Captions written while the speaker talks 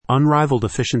unrivaled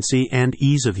efficiency and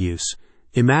ease of use.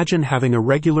 Imagine having a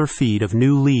regular feed of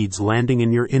new leads landing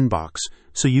in your inbox,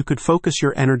 so you could focus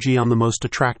your energy on the most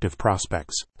attractive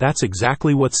prospects. That's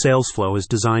exactly what SalesFlow is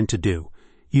designed to do,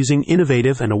 using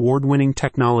innovative and award-winning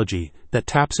technology that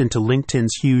taps into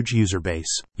LinkedIn's huge user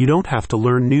base. You don't have to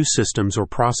learn new systems or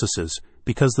processes,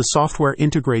 because the software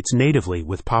integrates natively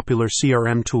with popular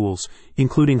CRM tools,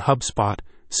 including HubSpot,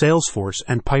 Salesforce,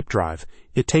 and Pipedrive.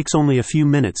 It takes only a few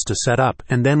minutes to set up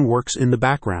and then works in the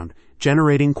background,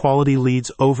 generating quality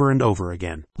leads over and over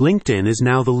again. LinkedIn is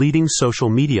now the leading social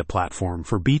media platform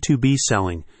for B2B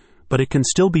selling, but it can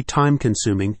still be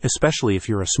time-consuming, especially if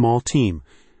you're a small team.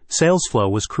 SalesFlow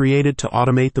was created to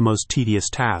automate the most tedious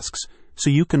tasks, so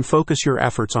you can focus your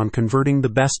efforts on converting the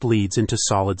best leads into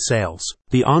solid sales.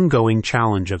 The ongoing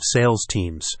challenge of sales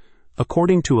teams.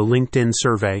 According to a LinkedIn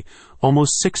survey,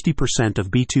 almost 60% of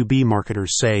B2B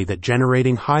marketers say that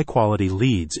generating high-quality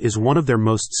leads is one of their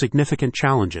most significant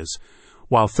challenges,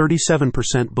 while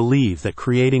 37% believe that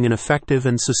creating an effective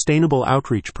and sustainable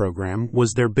outreach program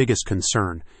was their biggest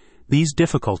concern. These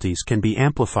difficulties can be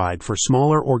amplified for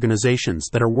smaller organizations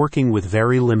that are working with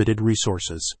very limited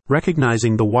resources.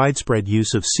 Recognizing the widespread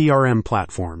use of CRM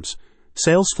platforms,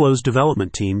 SalesFlow's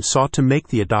development team sought to make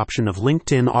the adoption of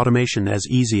LinkedIn automation as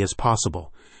easy as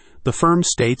possible. The firm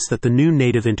states that the new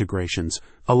native integrations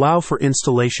allow for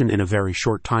installation in a very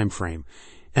short time frame,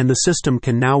 and the system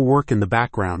can now work in the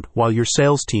background while your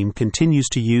sales team continues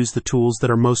to use the tools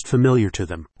that are most familiar to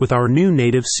them. With our new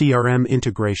native CRM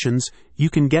integrations, you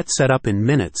can get set up in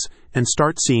minutes and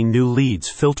start seeing new leads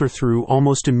filter through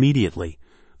almost immediately,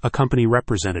 a company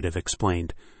representative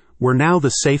explained. We're now the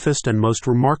safest and most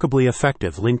remarkably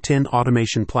effective LinkedIn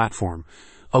automation platform,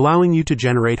 allowing you to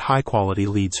generate high-quality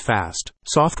leads fast.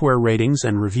 Software ratings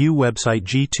and review website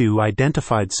G2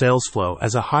 identified SalesFlow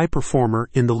as a high performer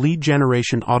in the lead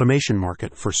generation automation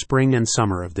market for spring and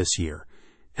summer of this year,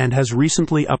 and has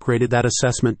recently upgraded that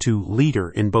assessment to leader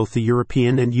in both the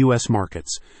European and US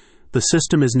markets. The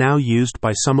system is now used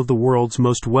by some of the world's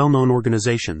most well-known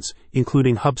organizations,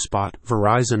 including HubSpot,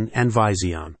 Verizon, and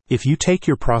Vizion. If you take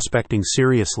your prospecting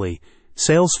seriously,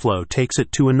 SalesFlow takes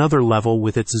it to another level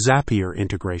with its Zapier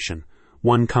integration.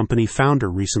 One company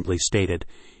founder recently stated,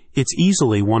 "It's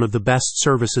easily one of the best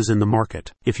services in the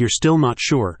market." If you're still not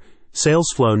sure,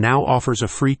 SalesFlow now offers a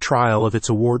free trial of its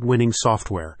award-winning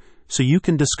software, so you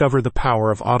can discover the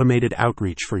power of automated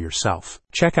outreach for yourself.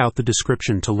 Check out the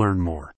description to learn more.